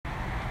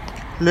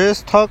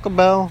let's talk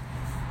about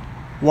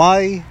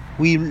why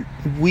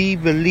we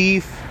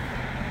believe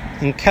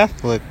in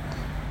Catholic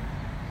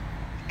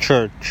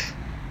Church.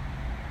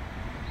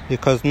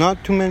 Because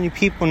not too many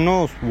people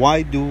knows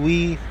why do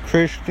we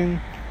Christian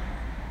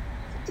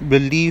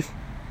believe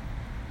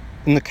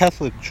in the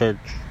Catholic Church.